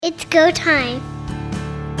It's go time.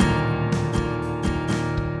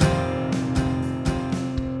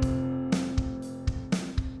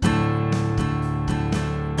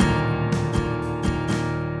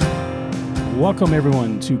 Welcome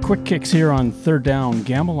everyone to Quick Kicks here on Third Down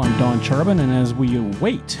Gamble. I'm Don Charbon, and as we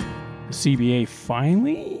await the CBA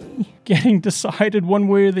finally getting decided one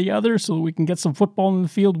way or the other so that we can get some football in the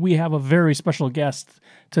field, we have a very special guest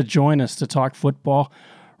to join us to talk football.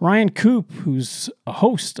 Ryan Coop, who's a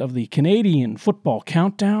host of the Canadian Football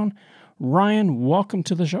Countdown. Ryan, welcome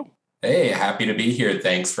to the show. Hey, happy to be here.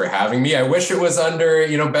 Thanks for having me. I wish it was under,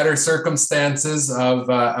 better circumstances of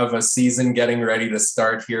a season getting ready to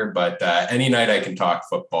start here, but any night I can talk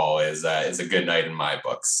football is a good night in my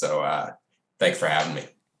books. So thanks for having me.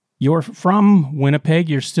 You're from Winnipeg.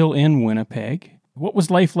 You're still in Winnipeg. What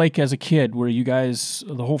was life like as a kid? Were you guys,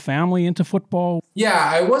 the whole family, into football?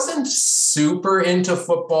 Yeah, I wasn't super into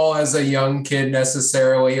football as a young kid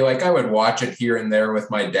necessarily. Like, I would watch it here and there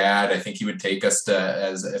with my dad. I think he would take us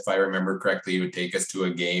if I remember correctly, he would take us to a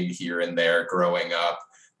game here and there growing up.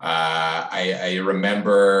 I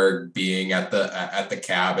remember being at the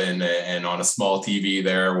cabin and on a small TV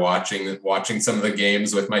there watching some of the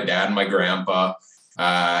games with my dad and my grandpa.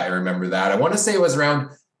 I remember that. I want to say it was around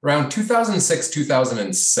 2006,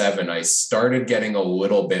 2007, I started getting a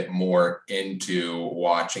little bit more into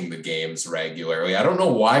watching the games regularly. I don't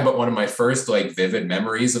know why, but one of my first vivid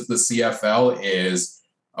memories of the CFL is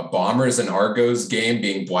a Bombers and Argos game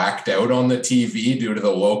being blacked out on the TV due to the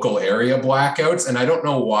local area blackouts. And I don't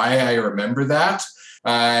know why I remember that.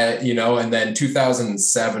 And then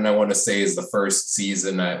 2007, I want to say, is the first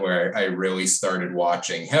season where I really started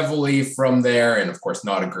watching heavily from there. And of course,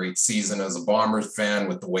 not a great season as a Bombers fan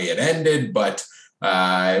with the way it ended, but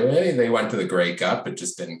they went to the Grey Cup. It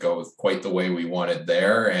just didn't go quite the way we wanted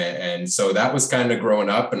there. And so that was kind of growing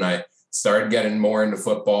up, and I started getting more into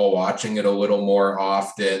football, watching it a little more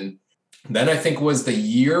often. Then I think was the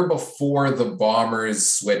year before the Bombers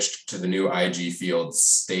switched to the new IG Field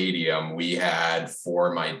Stadium. We had,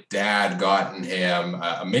 for my dad, gotten him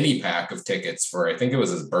a mini pack of tickets for, I think it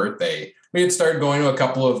was his birthday. We had started going to a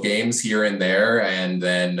couple of games here and there. And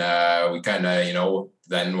then we kind of,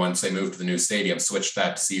 then once they moved to the new stadium, switched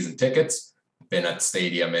that to season tickets. Been at the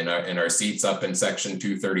stadium in our seats up in section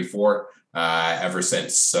 234 ever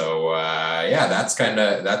since. So that's kind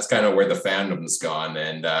of where the fandom's gone.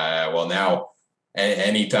 And now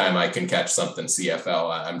anytime I can catch something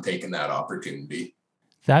CFL, I'm taking that opportunity.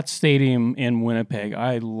 That stadium in Winnipeg,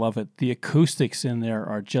 I love it. The acoustics in there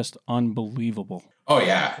are just unbelievable. Oh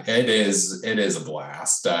yeah, it is a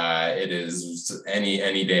blast. It is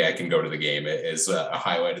any day I can go to the game. It is a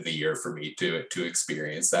highlight of the year for me to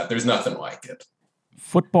experience that. There's nothing like it.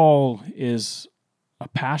 Football is a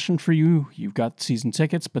passion for you. You've got season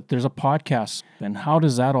tickets, but there's a podcast. And how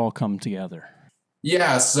does that all come together?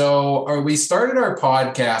 Yeah, so we started our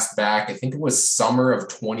podcast back, I think it was summer of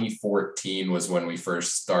 2014 was when we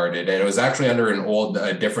first started. And it was actually under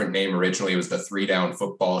a different name originally. It was the 3 Down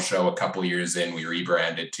Football Show. A couple years in, we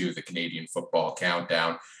rebranded to the Canadian Football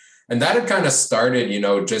Countdown. And that had kind of started,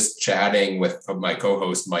 just chatting with my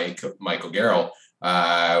co-host, Michael Garrell.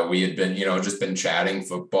 We had been, just been chatting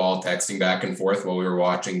football, texting back and forth while we were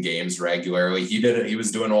watching games regularly. He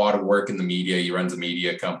was doing a lot of work in the media. He runs a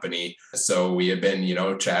media company. So we had been,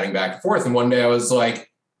 chatting back and forth. And one day I was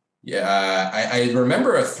like, I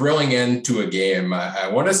remember a thrilling end to a game. I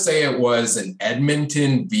want to say it was an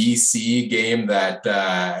Edmonton, BC game that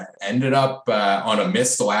ended up on a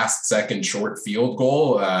missed last second short field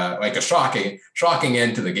goal, like a shocking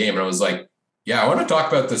end to the game. And I was like, yeah, I want to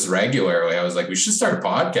talk about this regularly. I was like, we should start a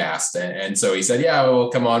podcast. And so he said, yeah,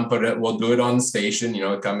 we'll come on, we'll do it on the station,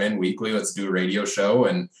 come in weekly. Let's do a radio show.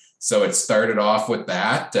 And so it started off with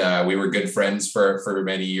that. We were good friends for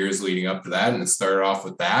many years leading up to that. And it started off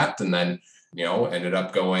with that. And then, ended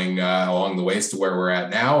up going along the ways to where we're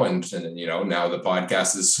at now. And now the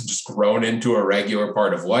podcast has just grown into a regular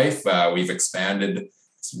part of life. We've expanded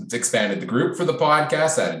the group for the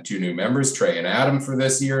podcast, added 2 new members, Trey and Adam, for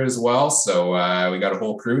this year as well. So we got a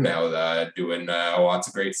whole crew now doing lots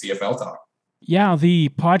of great CFL talk. Yeah, the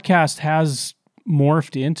podcast has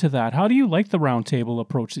morphed into that. How do you like the roundtable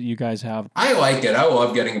approach that you guys have? I like it. I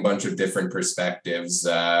love getting a bunch of different perspectives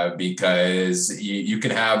because you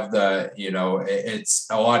can have it's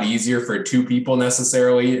a lot easier for 2 people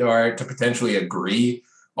necessarily or to potentially agree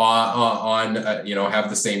on have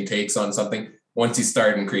the same takes on something. Once you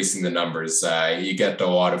start increasing the numbers, you get a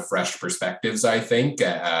lot of fresh perspectives, I think.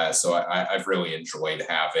 So I've really enjoyed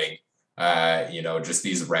having, just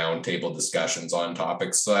these roundtable discussions on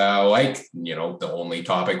topics the only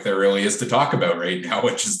topic there really is to talk about right now,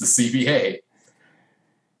 which is the CBA.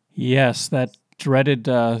 Yes, that dreaded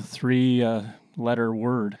three-letter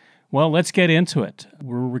word. Well, let's get into it.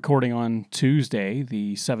 We're recording on Tuesday,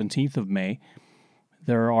 the 17th of May.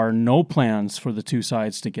 There are no plans for the two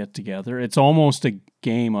sides to get together. It's almost a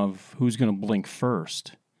game of who's going to blink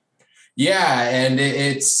first. Yeah, and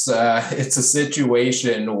it's a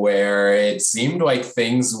situation where it seemed like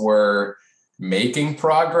things were making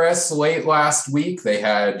progress late last week. They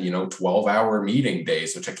had 12-hour meeting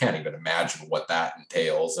days, which I can't even imagine what that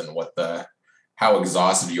entails and how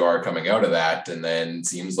exhausted you are coming out of that. And then it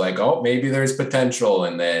seems like, oh, maybe there's potential,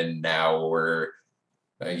 and then now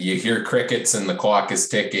you hear crickets and the clock is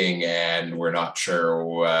ticking, and we're not sure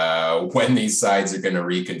when these sides are going to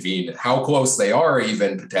reconvene, how close they are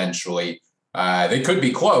even potentially. They could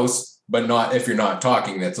be close, but not if you're not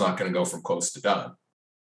talking, that's not going to go from close to done.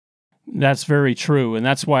 That's very true. And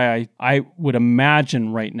that's why I would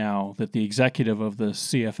imagine right now that the executive of the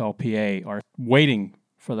CFLPA are waiting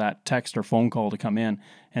for that text or phone call to come in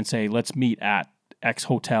and say, let's meet at X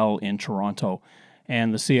hotel in Toronto.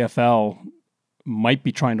 And the CFL might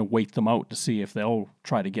be trying to wait them out to see if they'll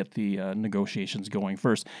try to get the negotiations going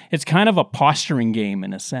first. It's kind of a posturing game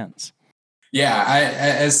in a sense. Yeah,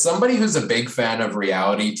 as somebody who's a big fan of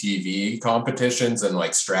reality TV competitions and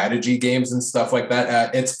like strategy games and stuff like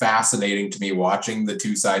that, it's fascinating to me watching the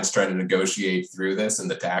two sides trying to negotiate through this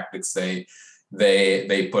and the tactics they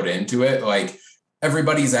put into it. Like,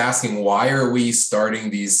 everybody's asking, why are we starting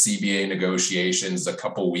these CBA negotiations a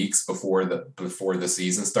couple weeks before the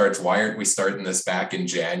season starts? Why aren't we starting this back in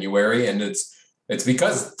January? And it's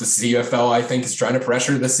because the CFL, I think, is trying to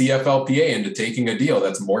pressure the CFLPA into taking a deal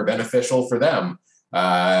that's more beneficial for them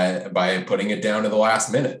by putting it down to the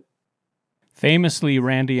last minute. Famously,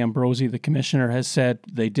 Randy Ambrosie, the commissioner, has said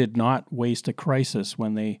they did not waste a crisis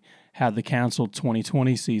when they had the canceled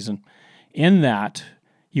 2020 season. In that,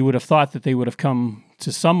 you would have thought that they would have come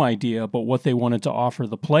to some idea about what they wanted to offer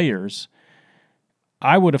the players.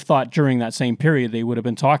 I would have thought during that same period they would have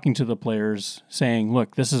been talking to the players saying,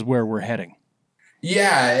 look, this is where we're heading.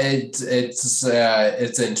 Yeah, it's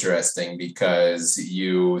interesting because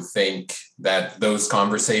you think that those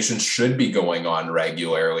conversations should be going on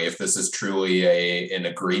regularly if this is truly an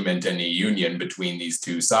agreement and a union between these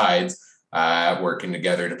two sides working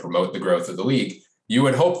together to promote the growth of the league. You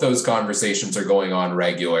would hope those conversations are going on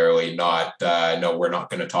regularly, not, no, we're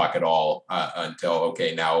not going to talk at all until,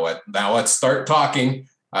 okay, now let's start talking.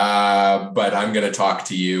 But I'm going to talk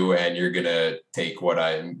to you and you're going to take what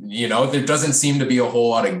there doesn't seem to be a whole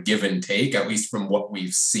lot of give and take, at least from what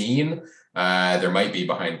we've seen. There might be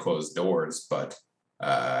behind closed doors, but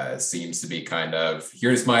it seems to be kind of,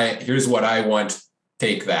 here's what I want,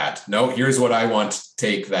 take that. No, here's what I want,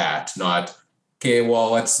 take that. Not, okay,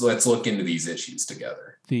 well, let's look into these issues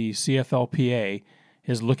together. The CFLPA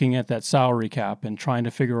is looking at that salary cap and trying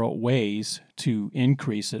to figure out ways to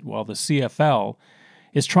increase it, while the CFL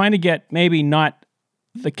is trying to get maybe not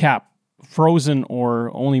the cap frozen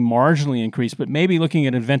or only marginally increased, but maybe looking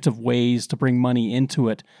at inventive ways to bring money into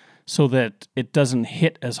it so that it doesn't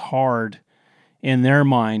hit as hard in their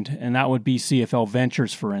mind, and that would be CFL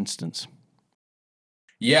Ventures, for instance.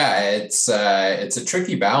 Yeah, it's a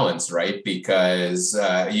tricky balance, right? Because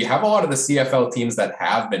you have a lot of the CFL teams that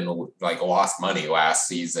have been lost money last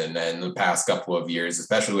season and the past couple of years,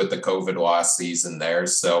 especially with the COVID lost season there.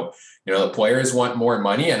 So, the players want more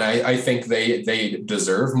money, and I think they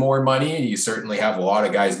deserve more money. You certainly have a lot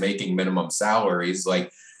of guys making minimum salaries.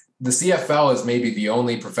 Like, the CFL is maybe the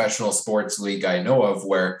only professional sports league I know of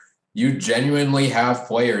where you genuinely have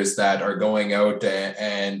players that are going out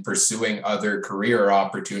and pursuing other career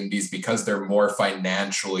opportunities because they're more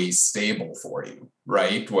financially stable for you,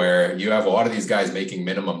 right? Where you have a lot of these guys making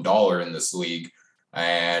minimum dollar in this league,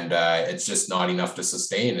 and it's just not enough to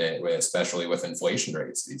sustain it, especially with inflation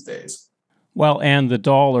rates these days. Well, and the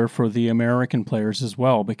dollar for the American players as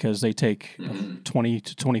well, because they take a 20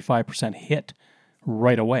 to 25% hit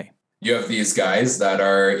right away. You have these guys that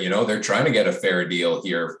are, they're trying to get a fair deal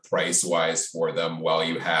here price-wise for them, while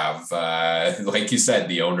you have, like you said,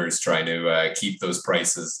 the owners trying to keep those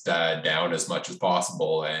prices down as much as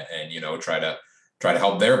possible and try to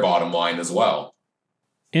help their bottom line as well.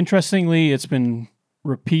 Interestingly, it's been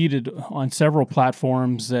repeated on several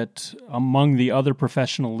platforms that among the other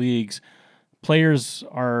professional leagues, players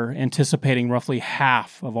are anticipating roughly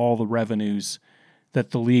half of all the revenues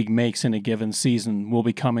that the league makes in a given season will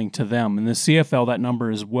be coming to them. In the CFL, that number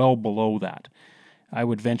is well below that. I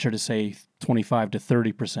would venture to say 25 to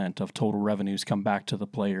 30% of total revenues come back to the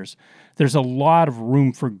players. There's a lot of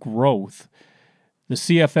room for growth. The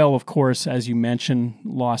CFL, of course, as you mentioned,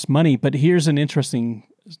 lost money, but here's an interesting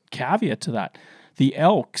caveat to that. The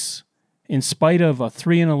Elks in spite of a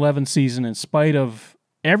 3-11 season, in spite of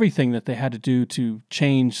everything that they had to do to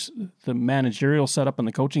change the managerial setup and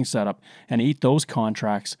the coaching setup and eat those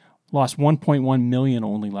contracts, lost $1.1 million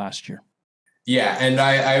only last year. Yeah, and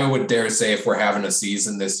I would dare say if we're having a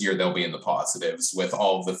season this year, they'll be in the positives with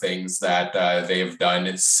all of the things that they have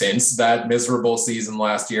done since that miserable season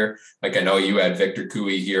last year. Like, I know you had Victor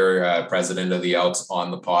Cooey here, president of the Elks,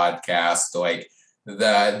 on the podcast. Like,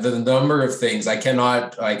 the number of things I can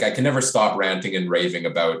never stop ranting and raving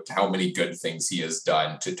about how many good things he has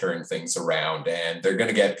done to turn things around. And they're going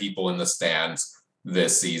to get people in the stands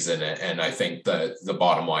this season. And I think the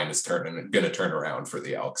bottom line is going to turn around for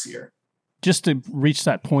the Elks here. Just to reach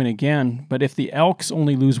that point again, but if the Elks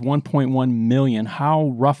only lose $1.1 million, how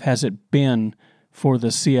rough has it been for the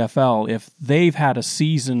CFL if they've had a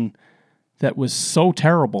season that was so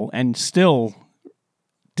terrible and still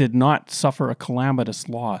did not suffer a calamitous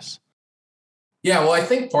loss? Yeah, well, I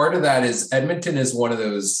think part of that is Edmonton is one of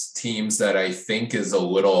those teams that I think is a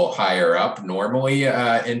little higher up normally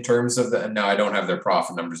in terms of now I don't have their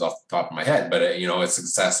profit numbers off the top of my head, but a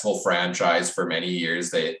successful franchise for many years.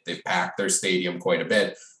 They've packed their stadium quite a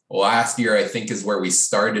bit. Last year, I think, is where we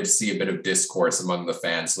started to see a bit of discourse among the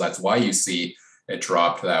fans. So that's why you see it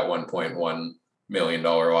dropped to that $1.1 million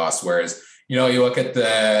loss. Whereas, you look at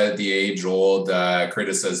the age-old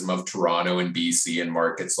criticism of Toronto and BC and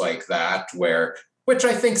markets like that, which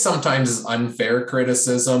I think sometimes is unfair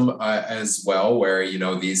criticism as well, where,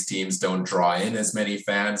 these teams don't draw in as many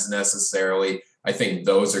fans necessarily. I think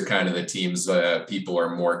those are kind of the teams people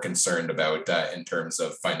are more concerned about in terms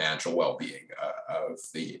of financial well-being of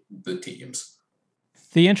the teams.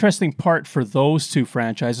 The interesting part for those two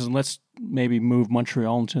franchises, and let's maybe move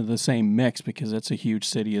Montreal into the same mix because it's a huge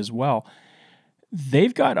city as well,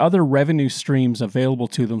 they've got other revenue streams available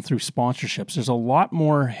to them through sponsorships. There's a lot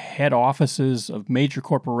more head offices of major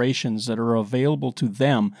corporations that are available to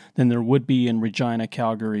them than there would be in Regina,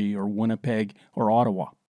 Calgary, or Winnipeg, or Ottawa.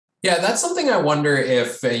 Yeah, that's something I wonder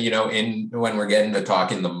if, when we're getting to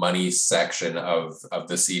talking the money section of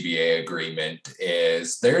the CBA agreement,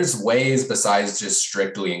 is there's ways besides just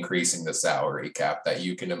strictly increasing the salary cap that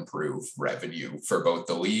you can improve revenue for both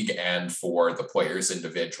the league and for the players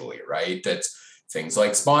individually, right? It's things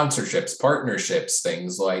like sponsorships, partnerships,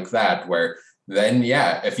 things like that, where then,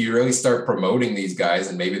 if you really start promoting these guys,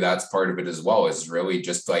 and maybe that's part of it as well, is really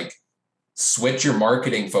just like switch your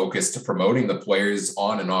marketing focus to promoting the players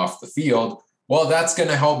on and off the field. Well, that's going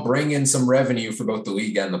to help bring in some revenue for both the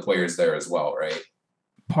league and the players there as well, right?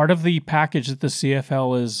 Part of the package that the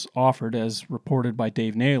CFL is offered, as reported by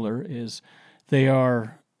Dave Naylor, is they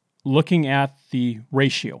are looking at the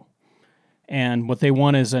ratio. And what they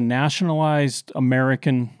want is a nationalized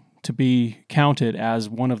American to be counted as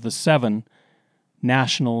one of the 7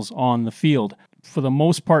 nationals on the field. For the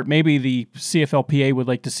most part, maybe the CFLPA would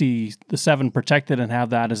like to see the 7 protected and have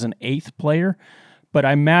that as an 8th player. But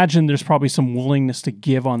I imagine there's probably some willingness to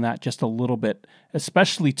give on that just a little bit,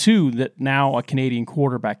 especially too that now a Canadian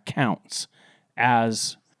quarterback counts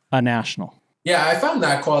as a national. Yeah, I found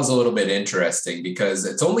that clause a little bit interesting because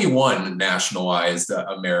it's only one nationalized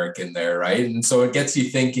American there, right? And so it gets you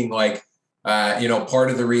thinking like,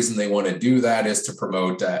 part of the reason they want to do that is to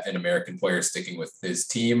promote an American player sticking with his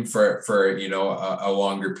team for a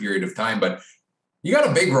longer period of time. But you got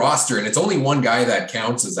a big roster and it's only one guy that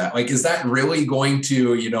counts as that. Like, is that really going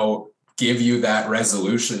to, give you that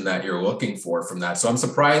resolution that you're looking for from that? So I'm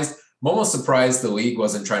almost surprised the league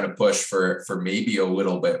wasn't trying to push for maybe a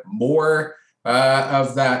little bit more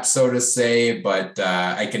of that, so to say. But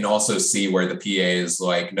I can also see where the PA is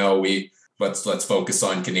like, no, let's focus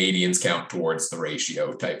on Canadians count towards the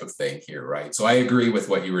ratio type of thing here, right? So I agree with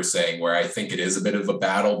what you were saying, where I think it is a bit of a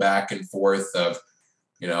battle back and forth of,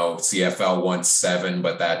 CFL wants 7,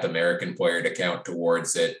 but that American player to count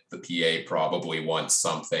towards it, the PA probably wants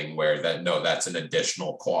something where that's an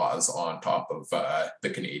additional clause on top of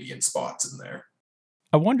the Canadian spots in there.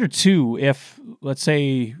 I wonder too if, let's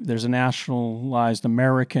say, there's a nationalized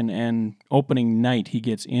American and opening night he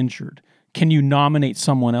gets injured. Can you nominate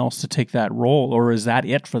someone else to take that role, or is that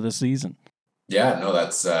it for the season? Yeah, no,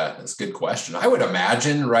 that's a good question. I would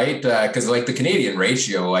imagine, right? Because like the Canadian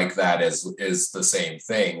ratio like that is the same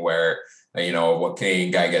thing where, what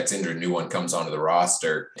Canadian guy gets injured, new one comes onto the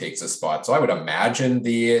roster, takes a spot. So I would imagine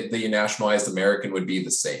the nationalized American would be the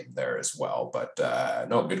same there as well. But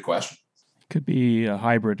no, good question. Could be a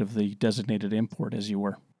hybrid of the designated import, as you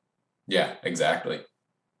were. Yeah, exactly.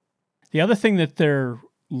 The other thing that they're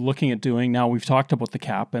looking at doing, now we've talked about the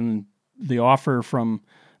cap, and the offer from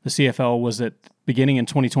the CFL was that beginning in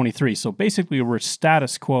 2023. So basically we're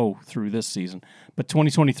status quo through this season. But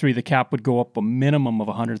 2023, the cap would go up a minimum of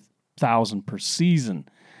 $130 $100,000 per season.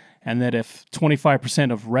 And that if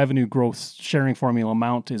 25% of revenue growth sharing formula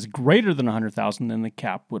amount is greater than 100,000, then the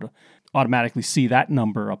cap would automatically see that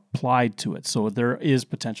number applied to it. So there is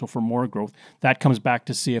potential for more growth. That comes back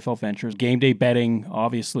to CFL Ventures, game day betting,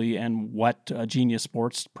 obviously, and what Genius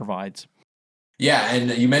Sports provides. Yeah,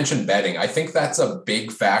 and you mentioned betting. I think that's a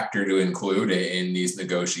big factor to include in these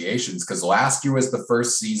negotiations, because last year was the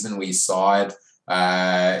first season we saw it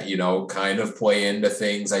kind of play into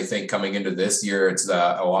things. I think coming into this year, it's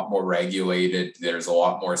a lot more regulated. There's a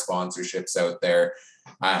lot more sponsorships out there.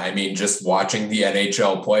 I mean, just watching the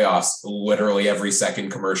NHL playoffs, literally every second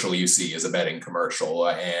commercial you see is a betting commercial,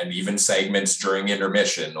 and even segments during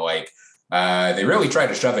intermission. They really try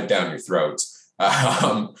to shove it down your throats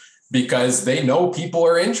because they know people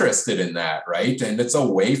are interested in that, right? And it's a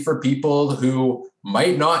way for people who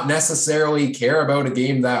might not necessarily care about a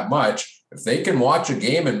game that much. If they can watch a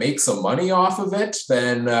game and make some money off of it,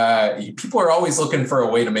 then people are always looking for a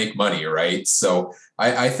way to make money, right? So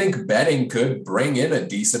I think betting could bring in a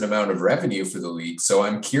decent amount of revenue for the league. So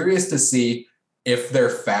I'm curious to see if they're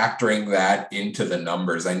factoring that into the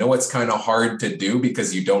numbers. I know it's kind of hard to do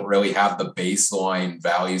because you don't really have the baseline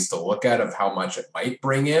values to look at of how much it might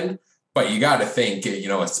bring in. But you got to think,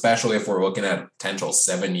 especially if we're looking at a potential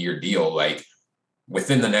 7-year deal,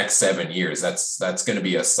 within the next 7 years, that's going to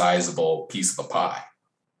be a sizable piece of the pie.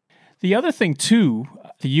 The other thing, too,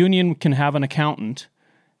 the union can have an accountant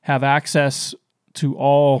have access to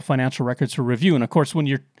all financial records for review. And, of course, when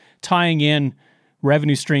you're tying in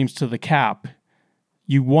revenue streams to the cap,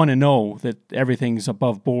 you want to know that everything's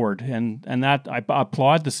above board. And that I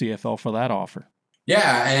applaud the CFL for that offer.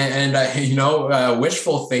 Yeah, and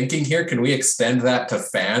wishful thinking here. Can we extend that to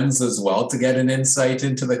fans as well to get an insight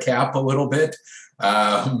into the cap a little bit?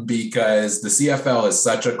 Because the CFL is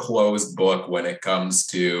such a closed book when it comes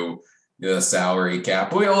to the salary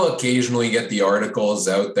cap. We'll occasionally get the articles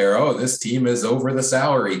out there, oh, this team is over the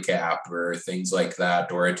salary cap or things like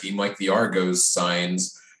that. Or a team like the Argos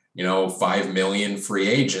signs, 5 million free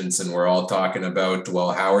agents. And we're all talking about,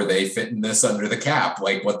 well, how are they fitting this under the cap?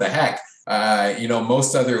 What the heck?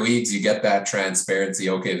 Most other leagues, you get that transparency.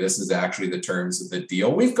 Okay, this is actually the terms of the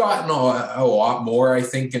deal. We've gotten a lot more, I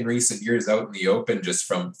think, in recent years out in the open, just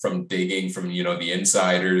from digging from, the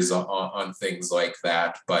insiders on things like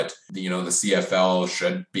that. But, the CFL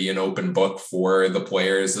should be an open book for the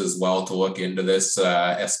players as well to look into this,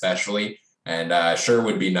 especially. And sure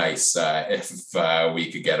would be nice if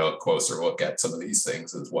we could get a closer look at some of these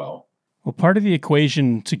things as well. Well, part of the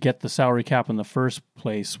equation to get the salary cap in the first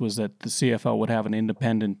place was that the CFL would have an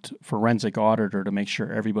independent forensic auditor to make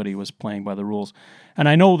sure everybody was playing by the rules. And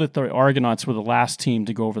I know that the Argonauts were the last team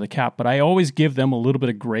to go over the cap, but I always give them a little bit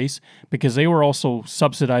of grace because they were also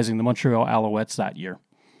subsidizing the Montreal Alouettes that year.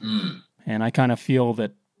 And I kind of feel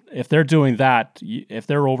that if they're doing that, if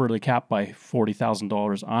they're over the cap by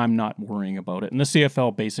 $40,000, I'm not worrying about it. And the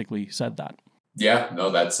CFL basically said that. Yeah,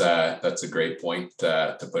 no, that's a great point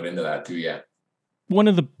to put into that too. Yeah. One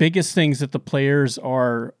of the biggest things that the players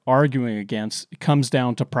are arguing against comes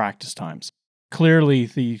down to practice times. Clearly,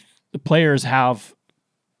 the players have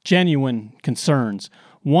genuine concerns.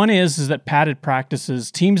 One is that padded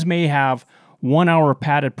practices, teams may have 1 hour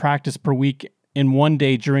padded practice per week in one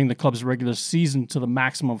day during the club's regular season to the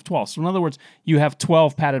maximum of 12. So in other words, you have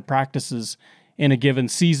 12 padded practices in a given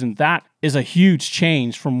season. That is a huge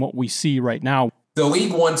change from what we see right now. The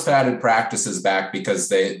league wants padded practices back because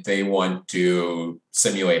they want to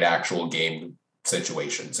simulate actual game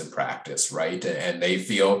situations in practice, right? And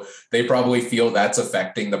they probably feel that's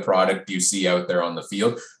affecting the product you see out there on the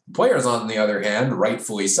field. Players, on the other hand,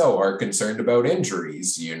 rightfully so, are concerned about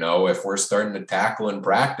injuries. If we're starting to tackle in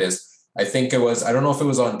practice, I think it was, I don't know if it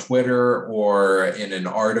was on Twitter or in an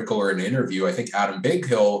article or an interview, I think Adam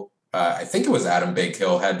Bighill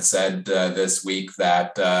had said this week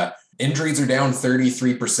that injuries are down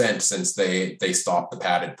 33% since they stopped the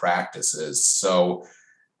padded practices. So,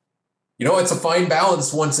 it's a fine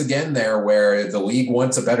balance once again there where the league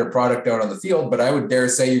wants a better product out on the field, but I would dare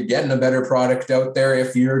say you're getting a better product out there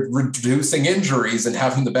if you're reducing injuries and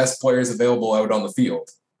having the best players available out on the field.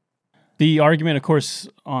 The argument, of course,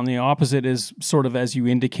 on the opposite is sort of as you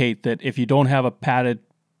indicate that if you don't have a padded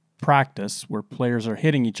practice where players are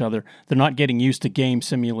hitting each other, they're not getting used to game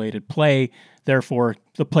simulated play. Therefore,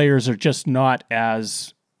 the players are just not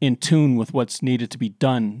as in tune with what's needed to be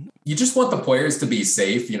done. You just want the players to be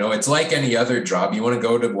safe. It's like any other job. You want to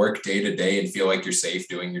go to work day to day and feel like you're safe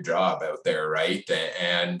doing your job out there, right?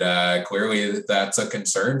 And clearly that's a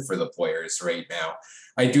concern for the players right now.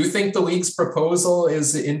 I do think the league's proposal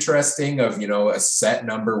is interesting of, a set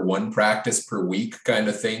number, one practice per week kind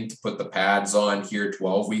of thing to put the pads on here,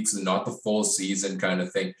 12 weeks and not the full season kind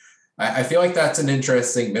of thing. I feel like that's an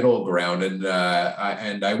interesting middle ground. And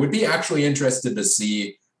I would be actually interested to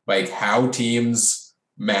see like how teams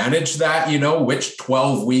manage that, which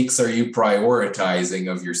 12 weeks are you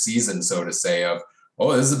prioritizing of your season, so to say, of,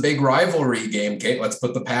 oh, this is a big rivalry game, Kate, let's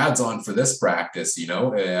put the pads on for this practice,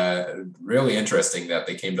 really interesting that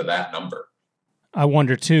they came to that number. I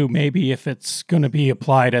wonder too, maybe if it's going to be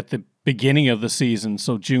applied at the beginning of the season,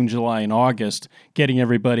 so June, July, and August, getting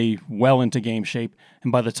everybody well into game shape,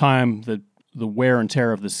 and by the time the wear and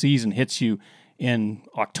tear of the season hits you in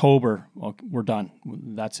October, well, we're done.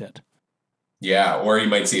 That's it. Yeah, or you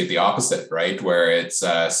might see it the opposite, right? Where it's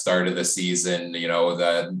start of the season,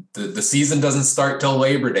 the season doesn't start till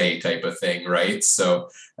Labor Day type of thing, right? So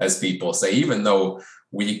as people say, even though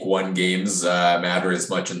week 1 games matter as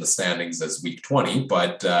much in the standings as week 20,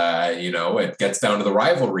 but it gets down to the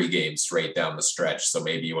rivalry games right down the stretch. So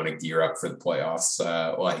maybe you want to gear up for the playoffs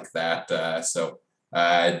like that. So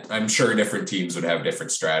I'm sure different teams would have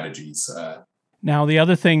different strategies. Now, the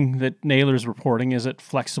other thing that Naylor's reporting is that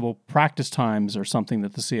flexible practice times are something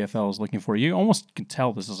that the CFL is looking for. You almost can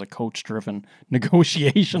tell this is a coach-driven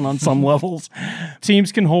negotiation on some levels.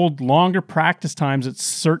 Teams can hold longer practice times at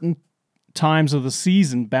certain times of the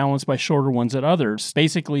season, balanced by shorter ones at others.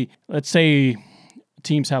 Basically, let's say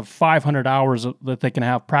teams have 500 hours that they can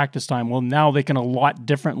have practice time. Well, now they can allot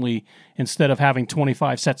differently. Instead of having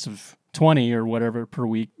 25 sets of 20 or whatever per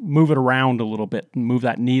week, move it around a little bit and move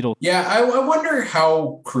that needle. Yeah, I wonder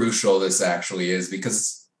how crucial this actually is,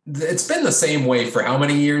 because it's been the same way for how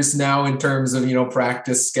many years now in terms of,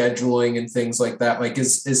 practice scheduling and things like that. Like,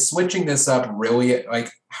 is switching this up really,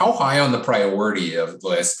 like, how high on the priority of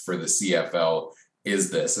list for the CFL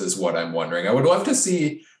is this, is what I'm wondering. I would love to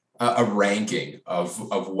see a ranking of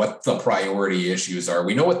what the priority issues are.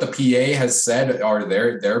 We know what the PA has said are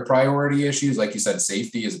their priority issues. Like you said,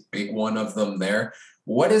 safety is a big one of them there.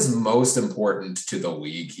 What is most important to the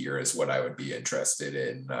league here is what I would be interested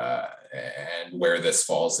in, and where this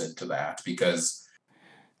falls into that, because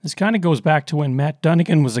this kind of goes back to when Matt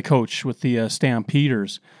Dunnigan was a coach with the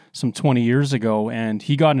Stampeders some 20 years ago, and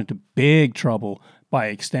he got into big trouble by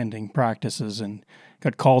extending practices and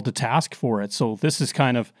got called to task for it. So this is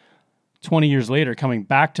kind of 20 years later coming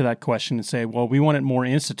back to that question and say, well, we want it more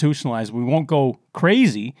institutionalized. We won't go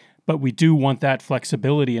crazy, but we do want that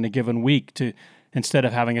flexibility in a given week to, instead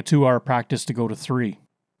of having a 2-hour practice, to go to 3.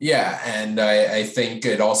 Yeah, and I think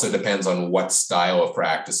it also depends on what style of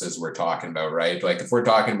practices we're talking about, right? Like if we're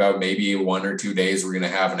talking about maybe 1 or 2 days, we're going to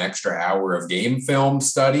have an extra hour of game film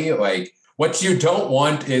study. Like what you don't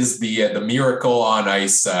want is the Miracle on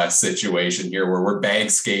Ice situation here, where we're bag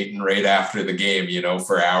skating right after the game,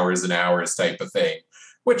 for hours and hours type of thing,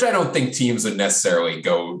 which I don't think teams would necessarily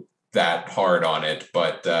go that hard on it.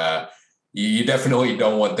 But you definitely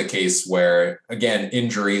don't want the case where, again,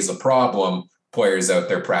 injury is a problem, players out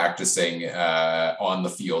there practicing on the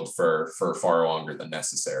field for far longer than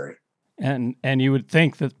necessary. And you would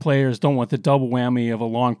think that players don't want the double whammy of a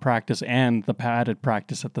long practice and the padded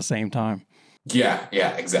practice at the same time. Yeah,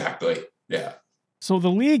 exactly. Yeah. So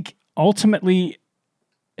the league ultimately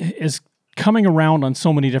is coming around on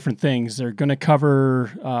so many different things. They're going to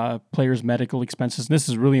cover players' medical expenses. And this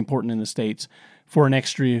is really important in the States, for an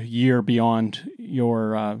extra year beyond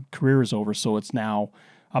your career is over. So it's now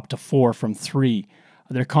up to 4 from 3.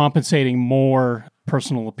 They're compensating more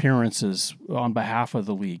personal appearances on behalf of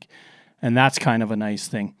the league. And that's kind of a nice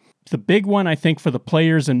thing. The big one, I think, for the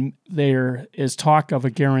players, and there is talk of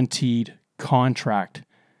a guaranteed contract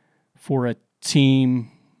for a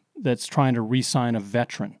team that's trying to re-sign a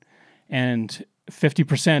veteran. And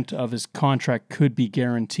 50% of his contract could be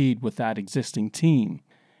guaranteed with that existing team.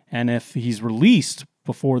 And if he's released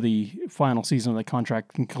before the final season of the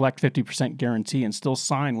contract, can collect 50% guarantee and still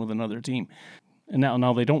sign with another team. And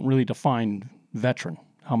now they don't really define veteran,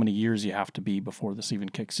 how many years you have to be before this even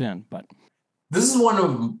kicks in. But this is one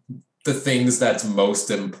of the things that's most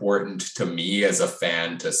important to me as a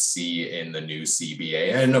fan to see in the new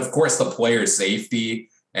CBA. And of course, the player safety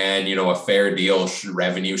and, a fair deal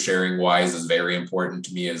revenue sharing wise is very important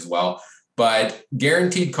to me as well. But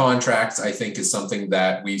guaranteed contracts, I think, is something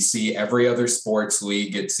that we see every other sports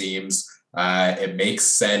league, it seems. It makes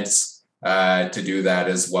sense. to do that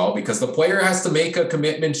as well, because the player has to make a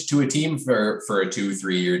commitment to a team for a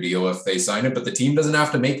 2-3 year deal if they sign it, but the team doesn't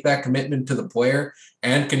have to make that commitment to the player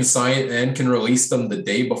and can sign and can release them the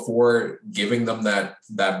day before, giving them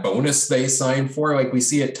that bonus they signed for. Like we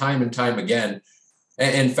see it time and time again.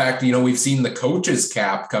 In fact, we've seen the coach's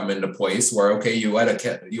cap come into place where, okay, you let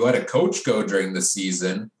a coach go during the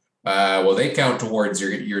season. Well, they count towards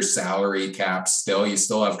your salary cap still. You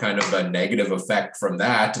still have kind of a negative effect from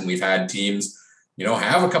that. And we've had teams,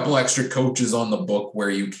 have a couple extra coaches on the book where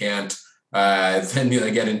you can't then you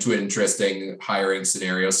get into an interesting hiring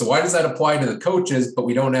scenario. So why does that apply to the coaches, but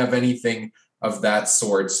we don't have anything of that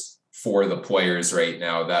sort for the players right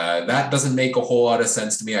now? That doesn't make a whole lot of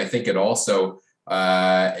sense to me. I think it also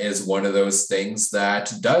is one of those things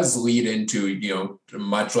that does lead into,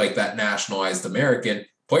 much like that nationalized American,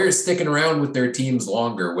 players sticking around with their teams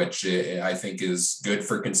longer, which I think is good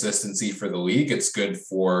for consistency for the league. It's good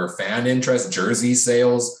for fan interest, jersey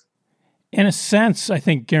sales. In a sense, I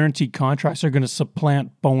think guaranteed contracts are going to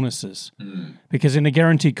supplant bonuses because in a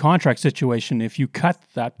guaranteed contract situation, if you cut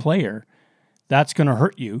that player, that's going to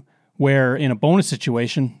hurt you, where in a bonus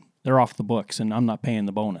situation, they're off the books and I'm not paying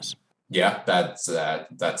the bonus. Yeah, that's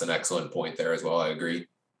an excellent point there as well. I agree.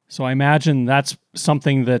 So I imagine that's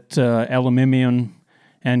something that Elimimian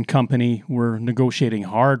and company were negotiating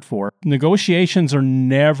hard for. Negotiations are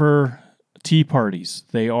never tea parties.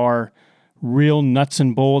 They are real nuts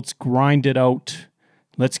and bolts, grind it out.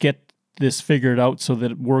 Let's get this figured out so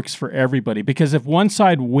that it works for everybody. Because if one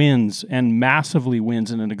side wins and massively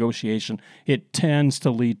wins in a negotiation, it tends to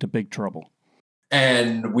lead to big trouble.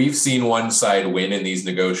 And we've seen one side win in these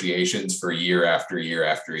negotiations for year after year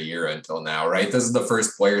after year until now, right? This is the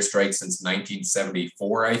first player strike since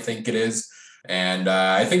 1974, I think it is. And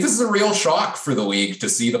I think this is a real shock for the league to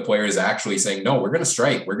see the players actually saying, no, we're going to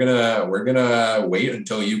strike. We're going to wait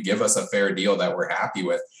until you give us a fair deal that we're happy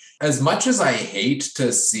with. As much as I hate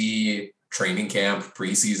to see training camp,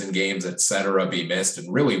 preseason games, etc. be missed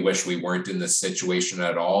and really wish we weren't in this situation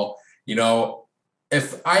at all,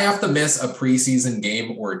 if I have to miss a preseason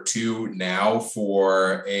game or two now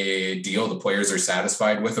for a deal the players are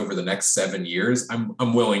satisfied with over the next 7 years,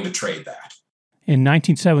 I'm willing to trade that. In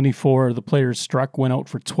 1974, the players struck went out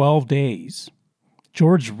for 12 days.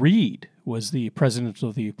 George Reed was the president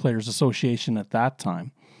of the Players Association at that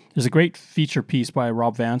time. There's a great feature piece by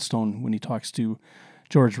Rob Vanstone when he talks to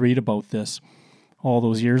George Reed about this all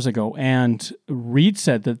those years ago. And Reed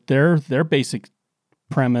said that their basic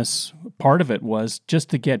premise, part of it was just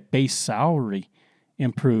to get base salary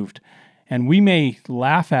improved. And we may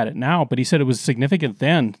laugh at it now, but he said it was significant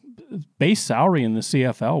then. Base salary in the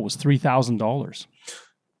CFL was $3,000.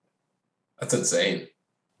 That's insane.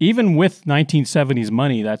 Even with 1970s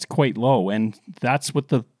money, that's quite low. And that's what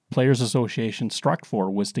the Players Association struck for,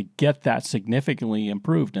 was to get that significantly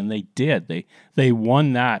improved. And they did. They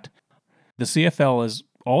won that. The CFL is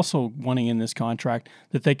also wanting in this contract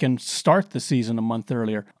that they can start the season a month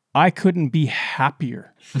earlier. I couldn't be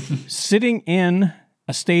happier. Sitting in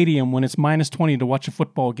a stadium when it's minus 20 to watch a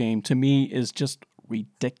football game, to me, is just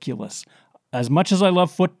ridiculous. As much as I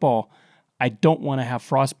love football, I don't want to have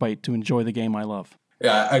frostbite to enjoy the game I love.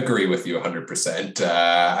 Yeah, I agree with you 100%.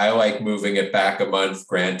 I like moving it back a month.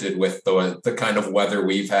 Granted, with the kind of weather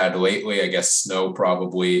we've had lately, I guess snow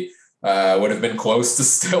probably would have been close to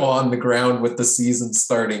still on the ground with the season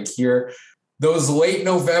starting here. Those late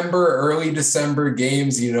November, early December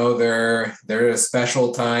games, they're a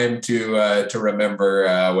special time to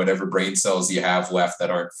remember whatever brain cells you have left that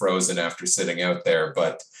aren't frozen after sitting out there.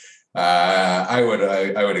 But I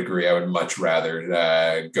would agree. I would much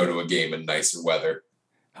rather go to a game in nicer weather.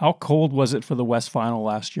 How cold was it for the West Final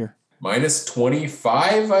last year? Minus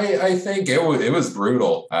 25, I think. It was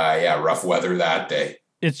brutal. Rough weather that day.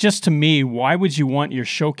 It's just, to me, why would you want your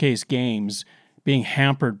showcase games being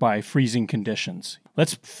hampered by freezing conditions?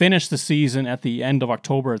 Let's finish the season at the end of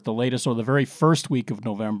October at the latest, or the very first week of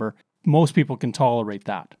November. Most people can tolerate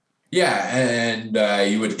that. Yeah, and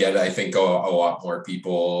you would get, I think, a lot more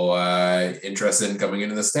people interested in coming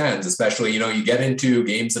into the stands, especially, you get into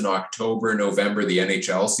games in October, November, the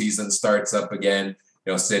NHL season starts up again.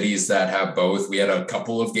 Cities that have both. We had a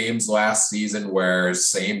couple of games last season where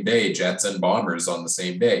same day, Jets and Bombers on the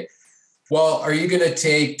same day. Well, are you going to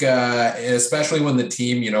take, especially when the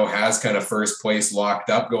team, has kind of first place locked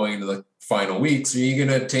up going into the final weeks, are you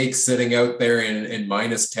going to take sitting out there in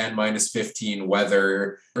minus 10, minus 15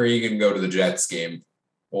 weather, or are you going to go to the Jets game?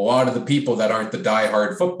 A lot of the people that aren't the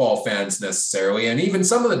diehard football fans necessarily, and even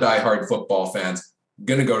some of the diehard football fans,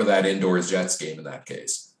 going to go to that indoors Jets game in that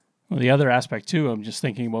case. Well, the other aspect too, I'm just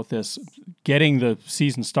thinking about this, getting the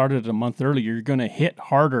season started a month earlier, you're going to hit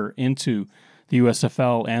harder into the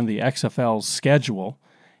USFL and the XFL schedule,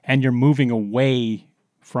 and you're moving away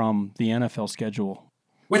from the NFL schedule.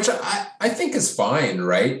 Which I think is fine,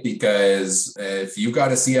 right? Because if you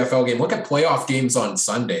got a CFL game, look at playoff games on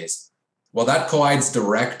Sundays. Well, that collides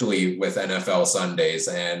directly with NFL Sundays.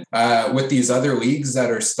 And with these other leagues that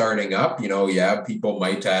are starting up, people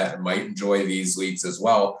might enjoy these leagues as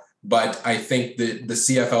well. But I think the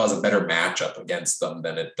CFL has a better matchup against them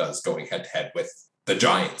than it does going head-to-head with the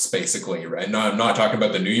Giants, basically, right? No, I'm not talking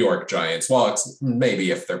about the New York Giants. Well, it's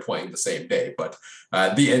maybe if they're playing the same day, but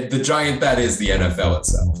the Giant that is the NFL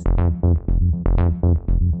itself.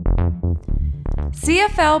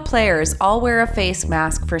 CFL players all wear a face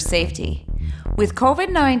mask for safety. With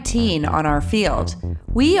COVID-19 on our field,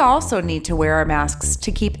 we also need to wear our masks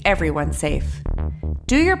to keep everyone safe.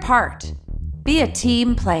 Do your part. Be a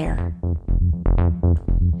team player.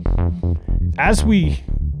 As we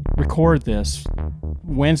record this,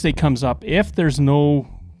 Wednesday comes up. If there's no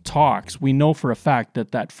talks, we know for a fact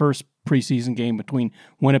that first preseason game between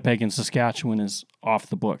Winnipeg and Saskatchewan is off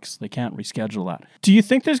the books. They can't reschedule that. Do you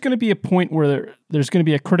think there's going to be a point where there's going to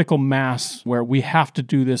be a critical mass where we have to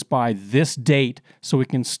do this by this date so we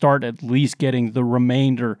can start at least getting the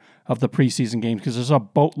remainder of the preseason games? Because there's a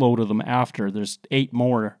boatload of them after. There's 8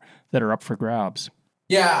 more that are up for grabs.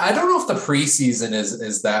 Yeah, I don't know if the preseason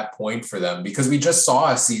is that point for them, because we just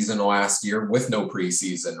saw a season last year with no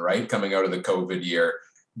preseason, right? Coming out of the COVID year.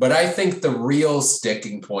 But I think the real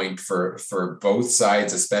sticking point for both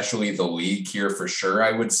sides, especially the league here for sure,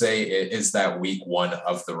 I would say, is that week 1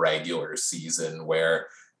 of the regular season where,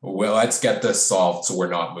 well, let's get this solved so we're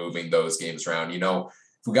not moving those games around.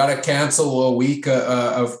 If we got to cancel a week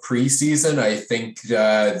of preseason, I think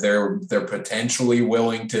they're potentially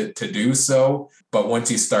willing to do so. But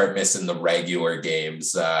once you start missing the regular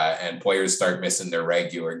games and players start missing their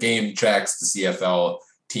regular game checks, the CFL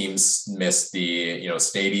teams miss the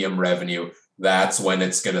stadium revenue, that's when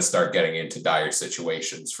it's going to start getting into dire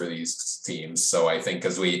situations for these teams. So I think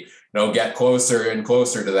as we get closer and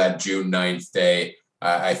closer to that June 9th day,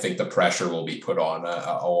 I think the pressure will be put on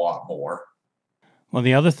a lot more. Well,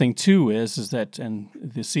 the other thing, too, is that, and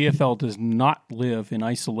the CFL does not live in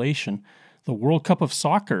isolation, the World Cup of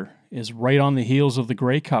Soccer is right on the heels of the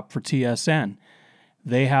Grey Cup for TSN.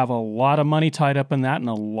 They have a lot of money tied up in that and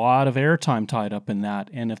a lot of airtime tied up in that.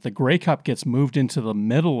 And if the Grey Cup gets moved into the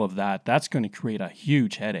middle of that, that's going to create a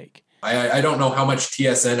huge headache. I don't know how much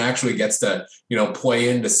TSN actually gets to, play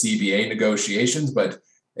into CBA negotiations, but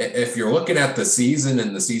if you're looking at the season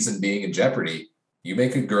and the season being in jeopardy, you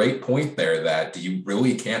make a great point there that you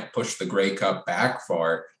really can't push the Grey Cup back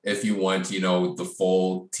far if you want, the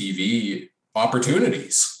full TV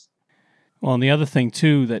opportunities. Well, and the other thing,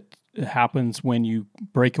 too, that happens when you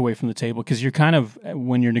break away from the table, because you're kind of,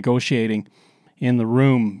 when you're negotiating in the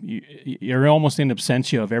room, you're almost in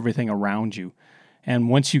absentia of everything around you. And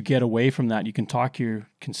once you get away from that, you can talk to your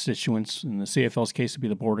constituents. In the CFL's case, it would be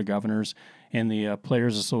the Board of Governors. In the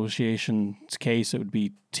Players Association's case, it would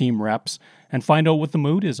be team reps, and find out what the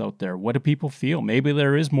mood is out there. What do people feel? Maybe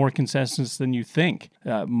there is more consensus than you think.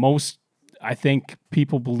 Most, I think,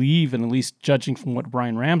 people believe, and at least judging from what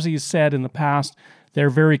Brian Ramsey has said in the past, they're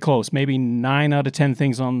very close. Maybe 9 out of 10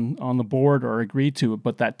 things on the board are agreed to,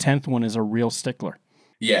 but that 10th one is a real stickler.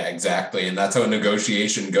 Yeah, exactly. And that's how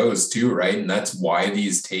negotiation goes too, right? And that's why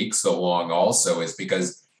these take so long also, is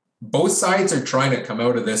because both sides are trying to come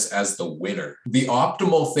out of this as the winner. The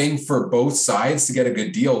optimal thing for both sides to get a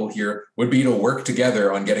good deal here would be to work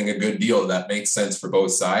together on getting a good deal that makes sense for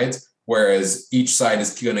both sides, whereas each side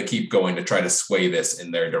is going to keep going to try to sway this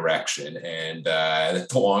in their direction. And the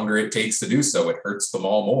longer it takes to do so, it hurts them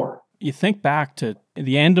all more. You think back to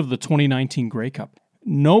the end of the 2019 Grey Cup.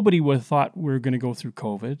 Nobody would have thought we were going to go through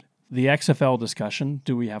COVID. The XFL discussion,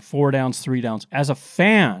 do we have 4 downs, 3 downs? As a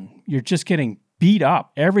fan, you're just getting beat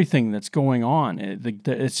up. Everything that's going on,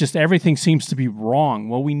 it's just everything seems to be wrong.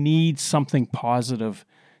 Well, we need something positive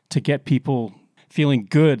to get people feeling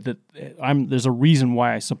good that there's a reason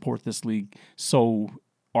why I support this league so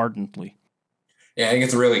ardently. Yeah, I think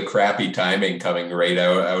it's really crappy timing coming right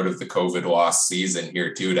out of the COVID loss season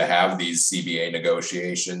here too, to have these CBA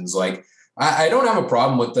negotiations. Like, I don't have a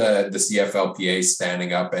problem with the CFLPA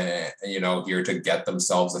standing up and, here to get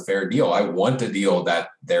themselves a fair deal. I want a deal that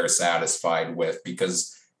they're satisfied with,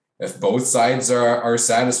 because if both sides are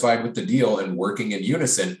satisfied with the deal and working in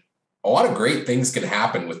unison, a lot of great things can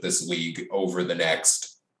happen with this league over the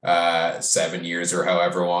next 7 years or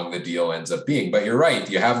however long the deal ends up being. But you're right.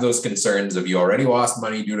 You have those concerns of, you already lost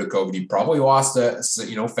money due to COVID. You probably lost,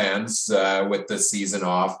 fans with the season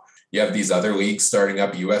off. you have these other leagues starting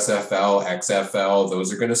up, USFL, XFL.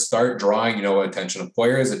 Those are going to start drawing, attention of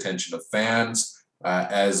players, attention of fans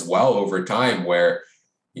as well over time, where,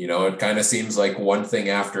 it kind of seems like one thing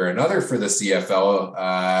after another for the CFL.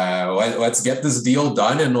 Let's get this deal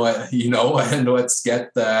done, and let's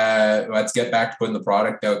get back to putting the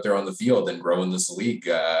product out there on the field and growing this league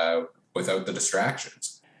without the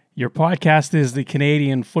distractions. Your podcast is the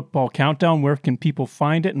Canadian Football Countdown. Where can people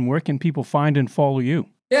find it, and where can people find and follow you?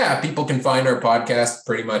 Yeah, people can find our podcast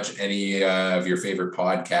pretty much any of your favorite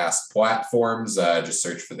podcast platforms. Just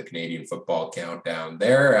search for the Canadian Football Countdown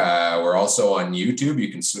there. We're also on YouTube. You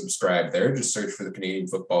can subscribe there. Just search for the Canadian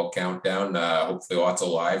Football Countdown. Hopefully lots of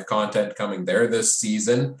live content coming there this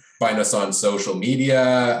season. Find us on social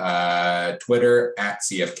media, Twitter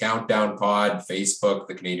 @CF Countdown Pod, Facebook,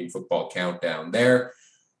 the Canadian Football Countdown there.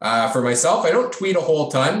 For myself, I don't tweet a whole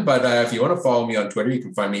ton, but if you want to follow me on Twitter, you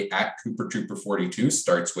can find me @CooperTrooper42,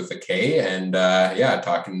 starts with a K. And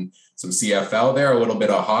talking some CFL there, a little bit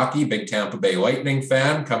of hockey, big Tampa Bay Lightning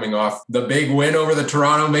fan, coming off the big win over the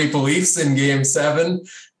Toronto Maple Leafs in Game 7.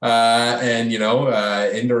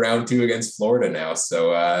 Into round 2 against Florida now. So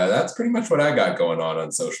that's pretty much what I got going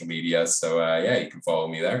on social media. So you can follow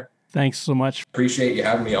me there. Thanks so much. Appreciate you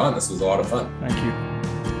having me on. This was a lot of fun. Thank you.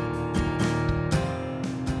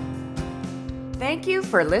 Thank you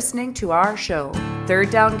for listening to our show. Third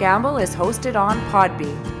Down Gamble is hosted on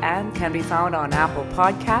Podbean and can be found on Apple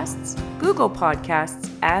Podcasts, Google Podcasts,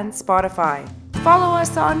 and Spotify. Follow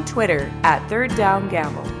us on Twitter @Third Down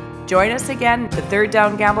Gamble. Join us again, the Third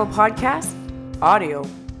Down Gamble podcast, audio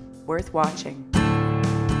worth watching.